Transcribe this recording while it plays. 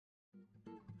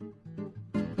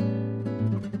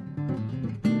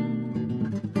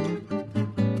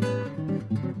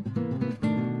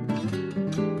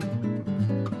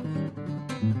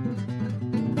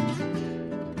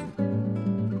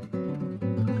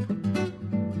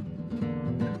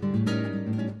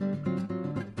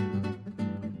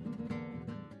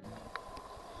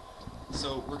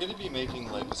So we're going to be making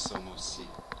Liposomal C.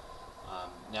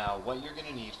 Now what you're going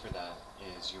to need for that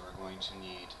is you are going to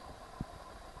need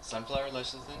Sunflower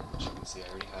Lecithin, which you can see I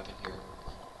already have it here,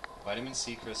 Vitamin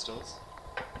C crystals,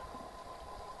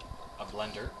 a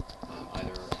blender,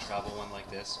 either a travel one like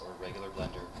this or a regular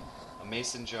blender, a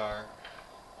mason jar,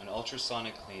 an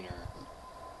ultrasonic cleaner,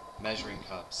 measuring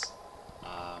cups,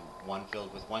 one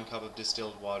filled with 1 cup of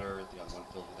distilled water, the other one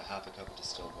filled with a 1/2 cup of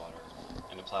distilled water,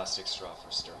 and a plastic straw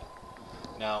for stirring.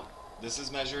 Now, this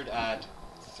is measured at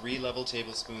 3 level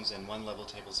tablespoons and 1 level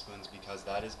tablespoons because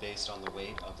that is based on the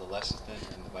weight of the lecithin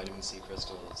and the vitamin C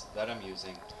crystals that I'm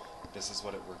using. This is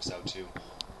what it works out to.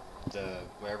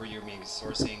 Wherever you're maybe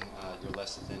sourcing your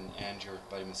lecithin and your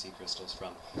vitamin C crystals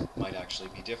from might actually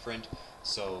be different,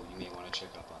 so you may want to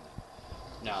check up on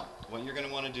that. Now, what you're going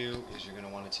to want to do is you're going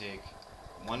to want to take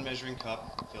 1 measuring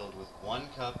cup filled with 1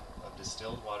 cup of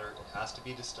distilled water. It has to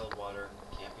be distilled water,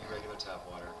 it can't be regular tap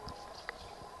water,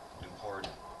 and pour it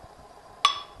in.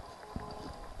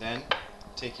 Then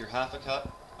take your 1/2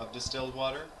 cup of distilled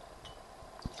water,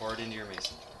 pour it into your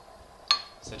mason jar.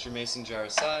 Set your mason jar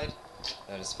aside.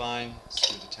 That is fine.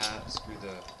 Screw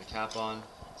the cap on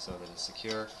so that it's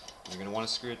secure. You're going to want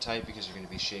to screw it tight because you're going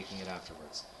to be shaking it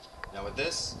afterwards. Now with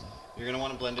this, you're going to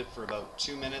want to blend it for about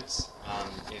 2 minutes.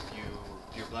 If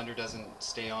your blender doesn't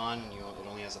stay on and it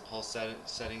only has a pulse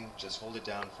setting, just hold it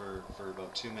down for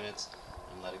about 2 minutes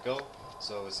and let it go.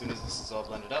 So as soon as this is all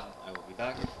blended up, I will be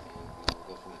back and we will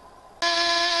go from there.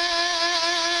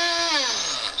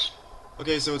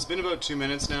 Okay, so it's been about 2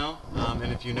 minutes now,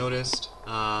 and if you noticed,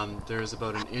 there's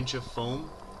about 1 inch of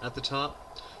foam at the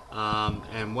top.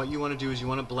 And what you want to do is you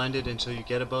want to blend it until you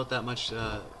get about that much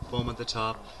foam at the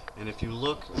top. And if you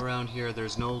look around here,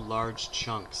 there's no large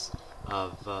chunks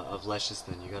of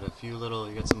lecithin. You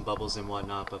got some bubbles and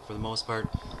whatnot, but for the most part,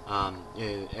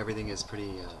 everything is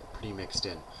pretty mixed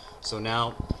in. So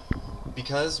now,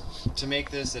 because to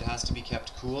make this, it has to be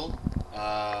kept cool.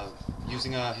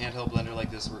 Using a handheld blender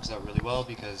like this works out really well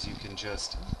because you can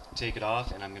just take it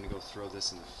off, and I'm going to go throw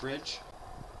this in the fridge.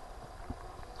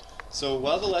 So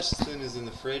while the lecithin is in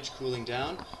the fridge cooling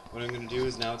down, what I'm going to do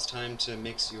is now it's time to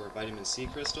mix your vitamin C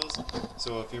crystals.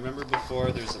 So if you remember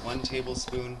before, there's 1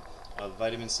 tablespoon of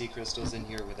vitamin C crystals in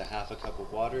here with a 1/2 cup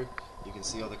of water. You can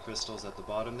see all the crystals at the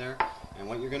bottom there. And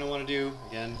what you're going to want to do,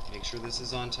 again, make sure this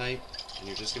is on tight, and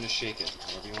you're just going to shake it.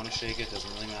 However you want to shake it,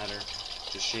 doesn't really matter.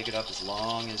 Just shake it up as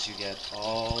long as you get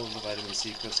all of the vitamin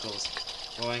C crystals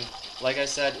going. Like I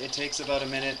said, it takes about a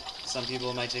minute. Some people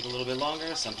it might take a little bit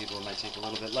longer, some people it might take a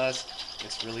little bit less.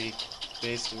 It's really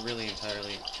based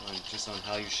entirely on just on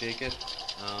how you shake it.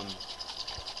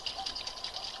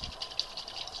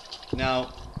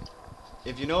 Now,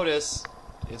 if you notice,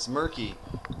 it's murky,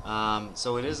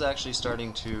 so it is actually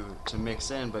starting to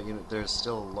mix in, but there's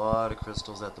still a lot of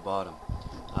crystals at the bottom.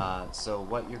 So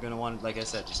what you're going to want, like I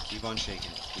said, just keep on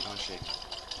shaking it, keep on shaking it.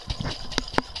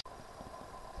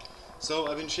 So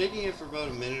I've been shaking it for about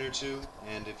a minute or 2,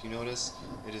 and if you notice,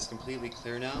 it is completely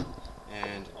clear now,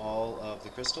 and all of the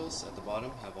crystals at the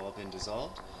bottom have all been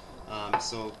dissolved.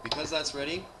 So because that's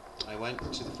ready, I went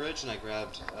to the fridge and I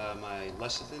grabbed my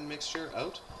lecithin mixture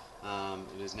out.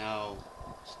 It is now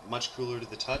much cooler to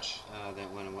the touch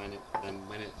than when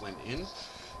it went in.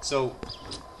 So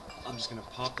I'm just going to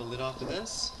pop the lid off of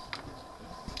this,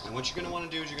 and what you're going to want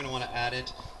to do is you're going to want to add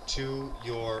it to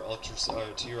your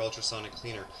ultrasonic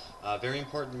cleaner. Very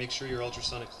important, make sure your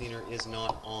ultrasonic cleaner is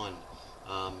not on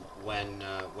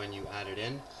when you add it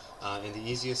in. And the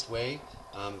easiest way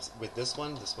with this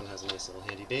one has a nice little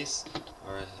handy base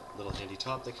or a little handy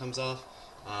top that comes off.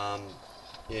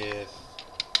 If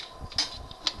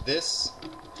this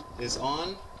is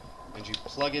on and you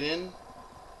plug it in,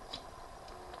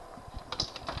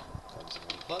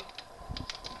 plug.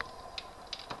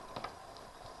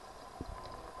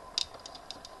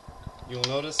 You'll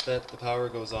notice that the power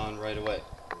goes on right away.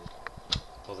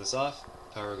 Pull this off,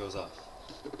 power goes off.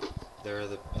 There are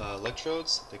the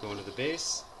electrodes that go into the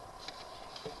base.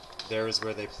 There is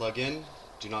where they plug in.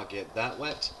 Do not get that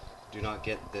wet. Do not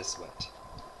get this wet.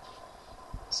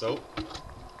 So,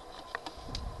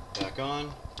 back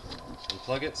on,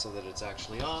 unplug it so that it's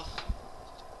actually off.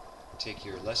 Take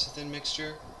your lecithin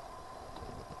mixture,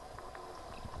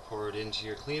 pour it into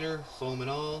your cleaner, foam and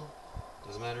all,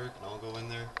 doesn't matter, it can all go in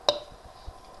there.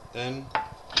 Then,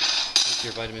 take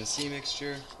your vitamin C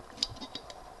mixture,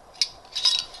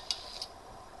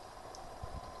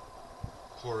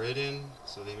 pour it in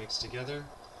so they mix together,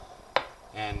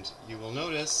 and you will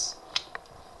notice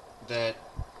that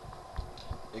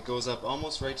it goes up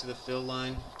almost right to the fill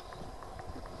line.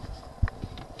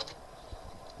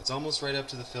 It's almost right up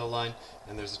to the fill line,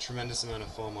 and there's a tremendous amount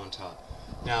of foam on top.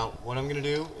 Now, what I'm going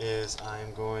to do is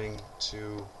I'm going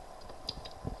to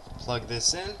plug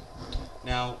this in.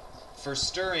 Now, for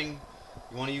stirring,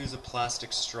 you want to use a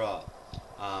plastic straw.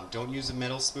 Don't use a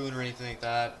metal spoon or anything like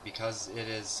that because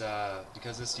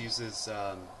because this uses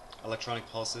electronic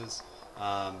pulses.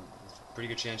 Pretty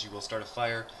good chance you will start a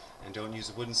fire. And don't use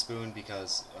a wooden spoon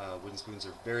because wooden spoons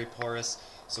are very porous.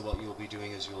 So what you'll be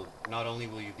doing is not only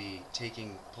will you be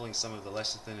pulling some of the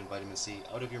lecithin and vitamin C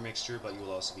out of your mixture, but you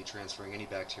will also be transferring any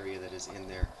bacteria that is in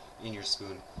there in your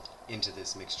spoon into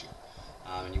this mixture.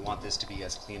 And you want this to be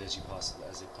as clean as it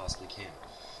possibly can.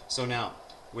 So now,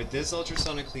 with this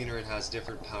ultrasonic cleaner, it has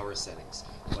different power settings.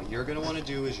 What you're going to want to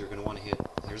do is you're going to want to hit,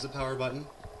 here's the power button,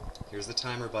 here's the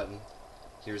timer button,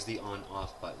 here's the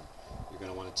on-off button. You're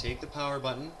going to want to take the power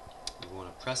button, you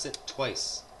want to press it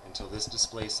twice until this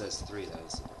display says 3, that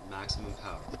is maximum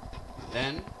power.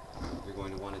 Then, you're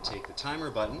going to want to take the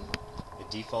timer button, it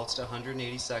defaults to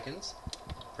 180 seconds,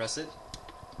 press it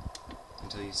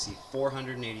until you see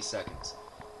 480 seconds.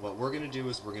 What we're going to do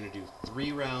is we're going to do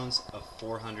 3 rounds of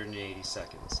 480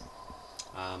 seconds.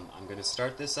 I'm going to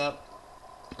start this up.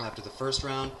 After the first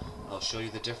round, I'll show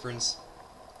you the difference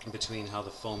between how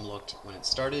the foam looked when it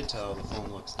started to how the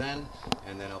foam looks then,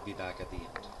 and then I'll be back at the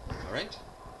end. Alright?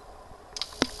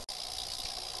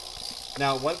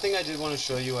 Now, one thing I did want to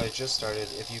show you, I just started,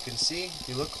 if you can see, if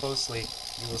you look closely,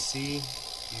 you will see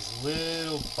these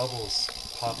little bubbles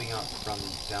popping up from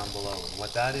down below. And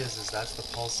what that is that's the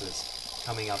pulses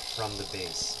coming up from the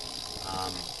base.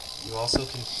 You also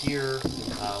can hear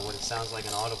what it sounds like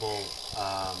an audible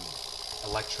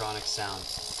electronic sound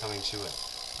coming to it.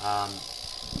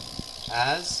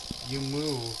 As you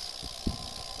move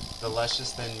the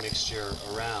lecithin mixture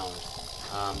around,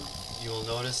 you will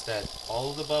notice that all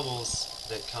of the bubbles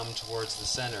that come towards the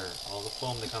center, all the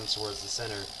foam that comes towards the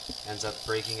center, ends up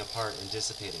breaking apart and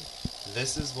dissipating.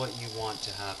 This is what you want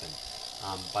to happen.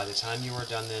 By the time you are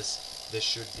done this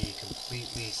should be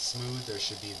completely smooth. There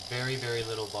should be very, very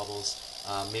little bubbles,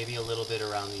 maybe a little bit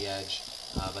around the edge,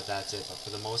 but that's it. But for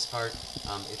the most part,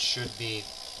 it should be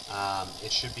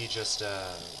just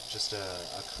a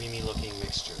creamy looking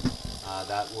mixture.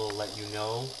 That will let you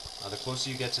know, the closer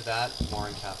you get to that, the more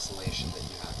encapsulation that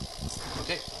you have.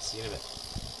 Okay, I'll see you in a bit.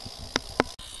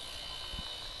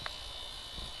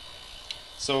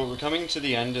 So we're coming to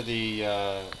the end of the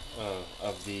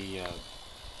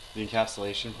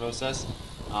encapsulation process,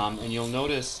 and you'll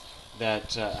notice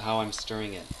that how I'm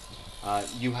stirring it.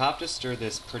 You have to stir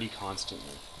this pretty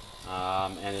constantly.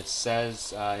 And it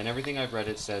says, in everything I've read,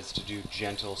 it says to do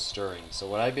gentle stirring. So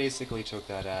what I basically took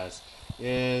that as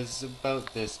is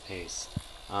about this pace.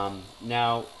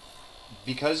 Now,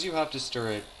 because you have to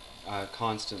stir it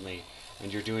constantly,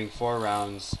 and you're doing 3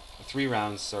 rounds,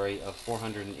 of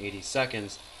 480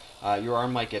 seconds, your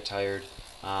arm might get tired.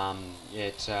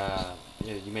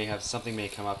 You may have something may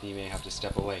come up, and you may have to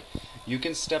step away. You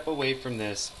can step away from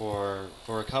this for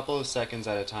a couple of seconds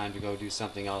at a time to go do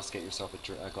something else, get yourself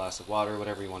a glass of water,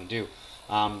 whatever you want to do.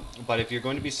 But if you're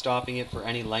going to be stopping it for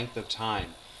any length of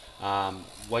time,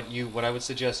 what I would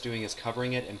suggest doing is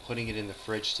covering it and putting it in the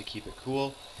fridge to keep it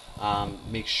cool.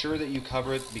 Make sure that you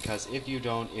cover it, because if you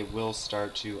don't, it will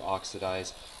start to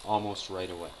oxidize almost right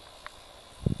away.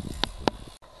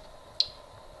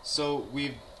 So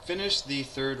we've finished the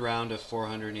 3rd round of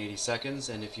 480 seconds,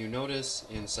 and if you notice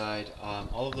inside,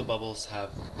 all of the bubbles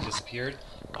have disappeared.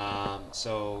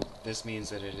 So this means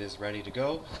that it is ready to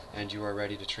go, and you are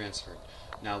ready to transfer it.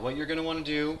 Now, what you're going to want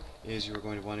to do is you're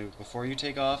going to want to, before you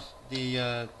take off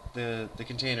the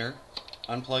container,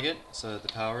 unplug it so that the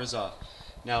power is off.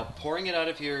 Now, pouring it out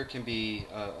of here can be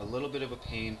a little bit of a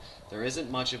pain. There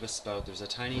isn't much of a spout. There's a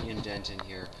tiny indent in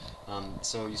here.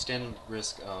 So you stand at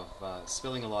risk of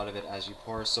spilling a lot of it as you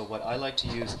pour. So what I like to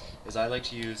use is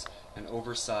an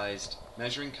oversized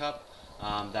measuring cup.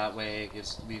 That way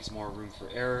it leaves more room for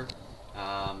error,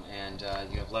 and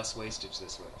you have less wastage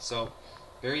this way. So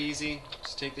very easy.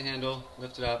 Just take the handle,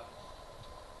 lift it up,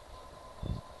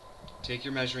 take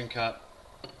your measuring cup,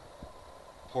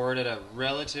 pour it at a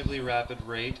relatively rapid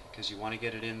rate because you want to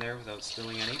get it in there without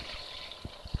spilling any.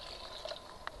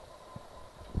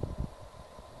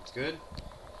 That's good.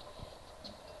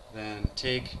 Then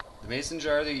take the mason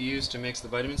jar that you used to mix the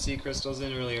vitamin C crystals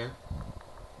in earlier.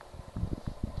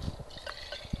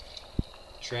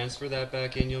 Transfer that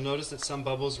back in. You'll notice that some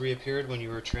bubbles reappeared when you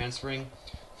were transferring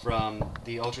from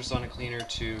the ultrasonic cleaner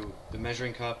to the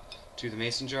measuring cup to the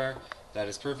mason jar. That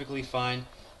is perfectly fine.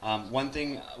 One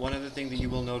other thing that you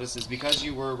will notice is because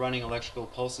you were running electrical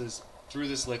pulses through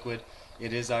this liquid,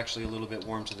 it is actually a little bit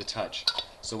warm to the touch.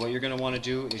 So what you're going to want to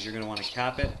do is you're going to want to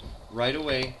cap it right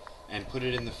away and put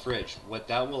it in the fridge. What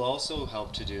that will also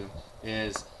help to do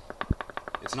is,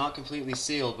 it's not completely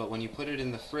sealed, but when you put it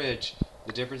in the fridge,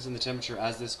 the difference in the temperature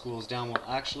as this cools down will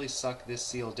actually suck this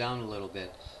seal down a little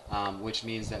bit, which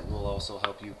means that will also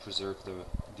help you preserve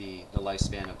the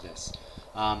lifespan of this.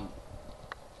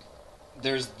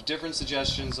 There's different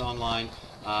suggestions online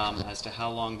as to how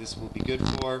long this will be good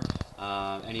for,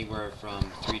 anywhere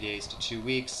from 3 days to 2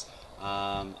 weeks.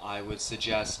 I would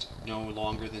suggest no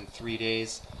longer than 3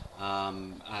 days,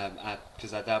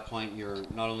 because at that point you're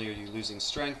not only are you losing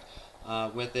strength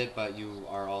with it, but you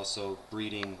are also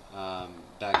breeding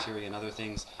bacteria and other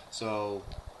things. So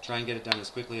try and get it done as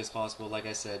quickly as possible. Like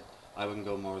I said, I wouldn't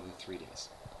go more than 3 days.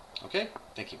 Okay?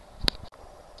 Thank you.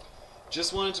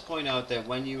 Just wanted to point out that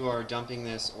when you are dumping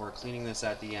this or cleaning this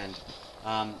at the end,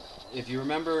 if you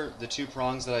remember the 2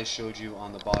 prongs that I showed you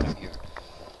on the bottom here,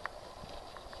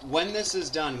 when this is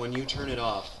done, when you turn it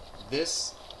off,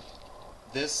 this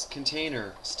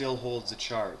container still holds a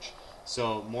charge.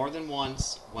 So more than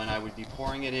once, when I would be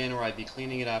pouring it in or I'd be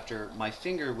cleaning it after, my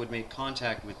finger would make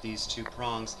contact with these 2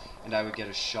 prongs and I would get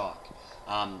a shock.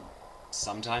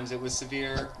 Sometimes it was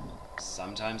severe,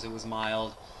 sometimes it was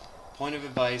mild. Point of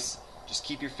advice, just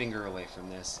keep your finger away from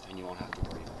this and you won't have to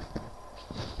worry about it.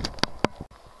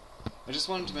 I just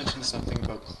wanted to mention something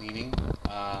about cleaning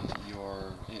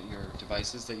your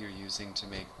devices that you're using to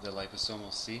make the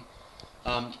Liposomal C.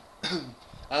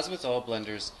 As with all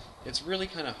blenders, it's really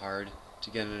kind of hard to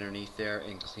get underneath there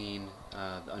and clean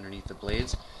underneath the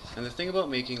blades. And the thing about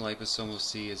making Liposomal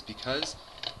C is because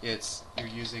you're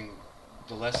using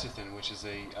the lecithin, which is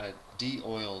a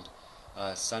de-oiled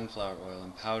sunflower oil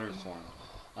in powdered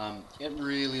form, it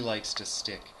really likes to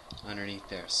stick underneath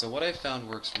there. So what I've found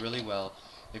works really well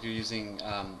if you're using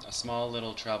a small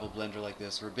little travel blender like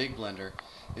this or a big blender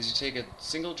is you take a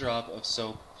single drop of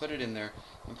soap, put it in there,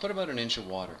 and put about an inch of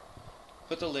water.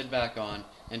 Put the lid back on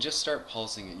and just start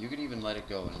pulsing it. You could even let it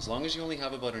go, and as long as you only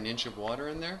have about an inch of water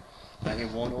in there,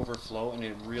 it won't overflow, and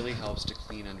it really helps to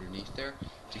clean underneath there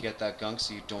to get that gunk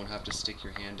so you don't have to stick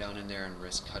your hand down in there and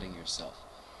risk cutting yourself.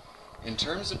 In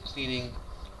terms of cleaning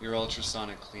your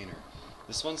ultrasonic cleaner,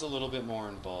 this one's a little bit more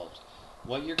involved.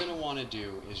 What you're going to want to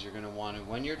do is you're going to want to,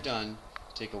 when you're done,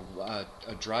 take a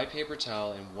dry paper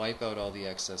towel and wipe out all the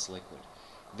excess liquid.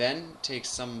 Then take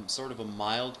some sort of a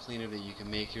mild cleaner that you can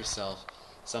make yourself,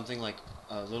 something like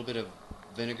a little bit of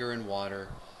vinegar and water,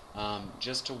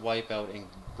 just to wipe out and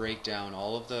break down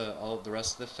all of the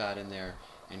rest of the fat in there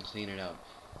and clean it out.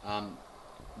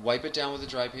 Wipe it down with a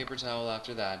dry paper towel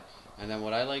after that, and then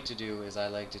what I like to do is I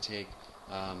like to take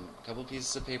a couple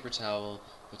pieces of paper towel,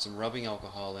 put some rubbing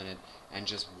alcohol in it, and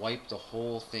just wipe the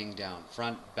whole thing down,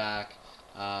 front, back.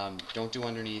 Don't do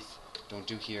underneath, don't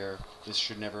do here. This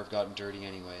should never have gotten dirty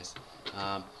anyways.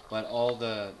 But all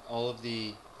of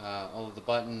the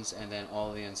buttons and then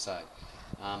all the inside,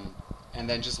 and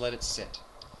then just let it sit.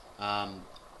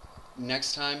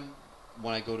 Next time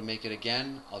when I go to make it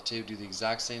again, I'll do the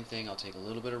exact same thing. I'll take a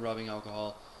little bit of rubbing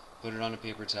alcohol, put it on a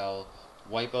paper towel,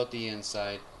 wipe out the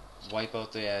inside, wipe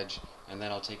out the edge, and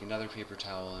then I'll take another paper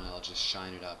towel and I'll just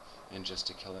shine it up, and just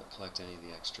to collect any of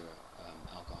the extra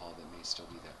alcohol that may still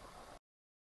be there.